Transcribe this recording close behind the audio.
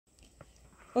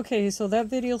Okay, so that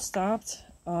video stopped.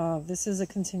 This is a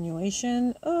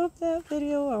continuation of that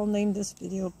video. I'll name this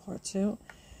video part 2.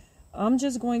 I'm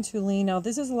just going to lean. Now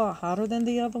this is a lot hotter than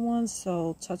the other ones,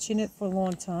 so touching it for a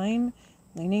long time,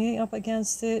 leaning up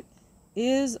against it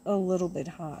is a little bit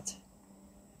hot.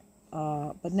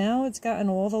 But now it's gotten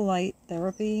all the light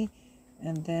therapy,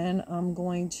 and then I'm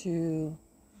going to,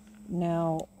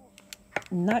 now,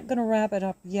 not going to wrap it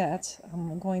up yet.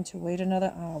 I'm going to wait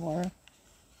another hour.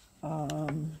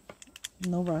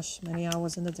 No rush, many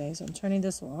hours in the day, so I'm turning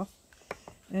this off.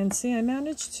 And see, I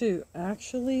managed to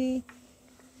actually,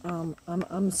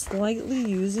 I'm slightly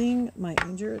using my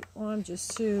injured arm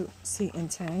just to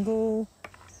entangle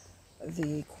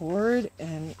the cord,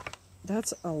 and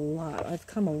that's a lot. I've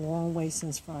come a long way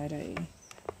since Friday.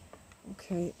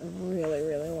 Okay, a really,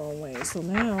 really long way. So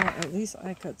now, at least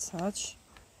I could touch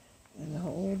and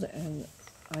hold, and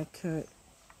I could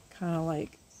kind of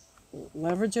like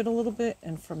leverage it a little bit,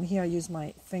 and from here I use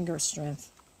my finger strength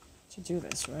to do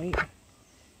this, right?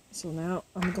 So now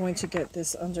I'm going to get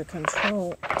this under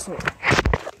control. So,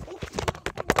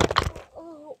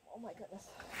 oh my goodness.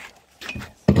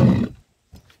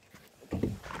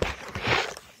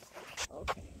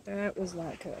 Okay, that was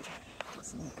not good.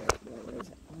 That's not good. Where is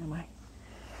it? Where am I?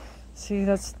 See,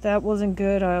 that wasn't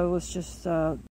good. I was just